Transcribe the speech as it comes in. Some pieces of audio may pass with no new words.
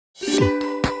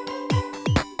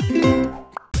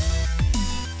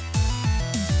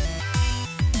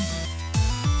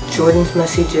Jordan's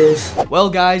Messyges. Well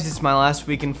guys, it's my last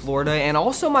week in Florida and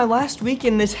also my last week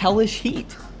in this hellish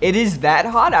heat. It is that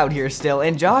hot out here still,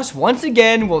 and Josh once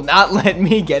again will not let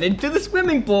me get into the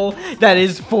swimming pool that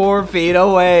is 4 feet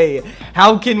away.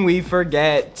 How can we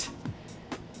forget?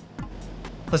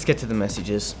 Let's get to the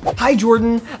messages. Hi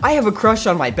Jordan, I have a crush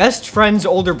on my best friend's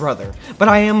older brother, but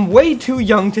I am way too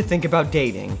young to think about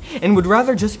dating, and would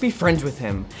rather just be friends with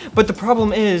him. But the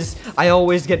problem is, I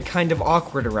always get kind of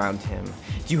awkward around him.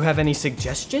 Do you have any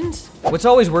suggestions? What's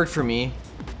always worked for me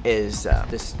is,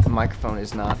 this microphone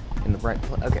is not in the right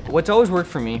place. Okay, what's always worked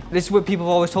for me, this is what people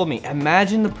have always told me,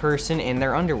 imagine the person in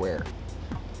their underwear.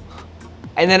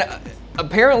 And then,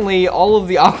 apparently, all of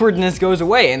the awkwardness goes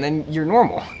away, and then you're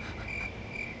normal.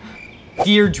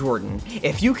 Dear Jordan,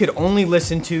 if you could only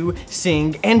listen to,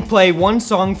 sing, and play one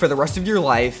song for the rest of your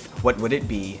life, what would it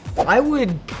be? I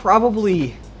would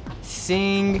probably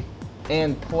sing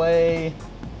and play...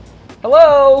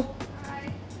 Hello?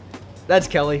 Hi. That's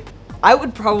Kelly. I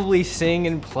would probably sing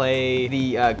and play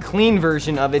the clean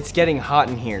version of It's Getting Hot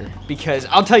in Here, because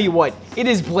I'll tell you what, it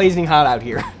is blazing hot out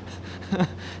here.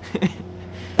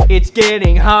 It's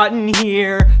getting hot in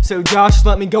here, so Josh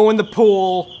let me go in the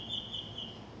pool.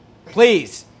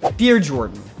 Please. Dear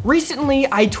Jordan, recently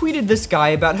I tweeted this guy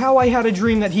about how I had a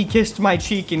dream that he kissed my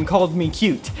cheek and called me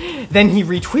cute. Then he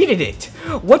retweeted it.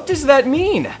 What does that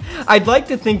mean? I'd like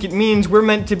to think it means we're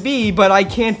meant to be, but I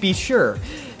can't be sure.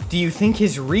 Do you think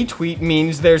his retweet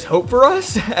means there's hope for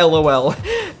us? LOL.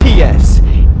 P.S.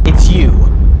 It's you.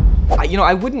 You know,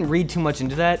 I wouldn't read too much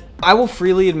into that. I will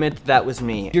freely admit that that was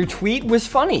me. Your tweet was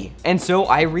funny, and so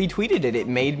I retweeted it. It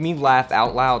made me laugh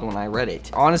out loud when I read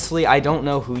it. Honestly, I don't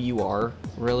know who you are,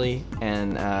 really,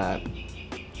 and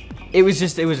it was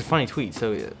a funny tweet,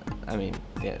 so, I mean,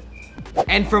 yeah.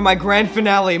 And for my grand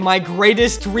finale, my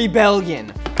greatest rebellion.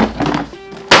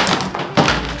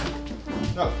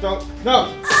 No, don't,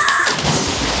 no!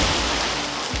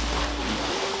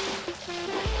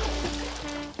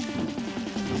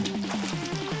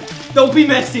 Don't be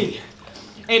messy,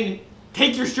 and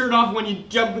take your shirt off when you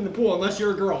jump in the pool, unless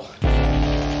you're a girl.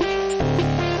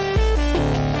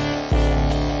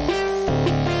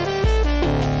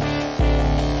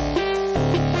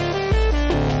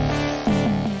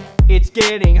 It's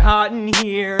getting hot in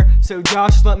here, so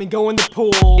Josh let me go in the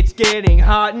pool. It's getting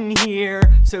hot in here,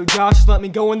 so Josh let me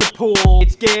go in the pool.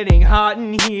 It's getting hot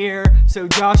in here, so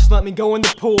Josh let me go in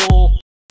the pool.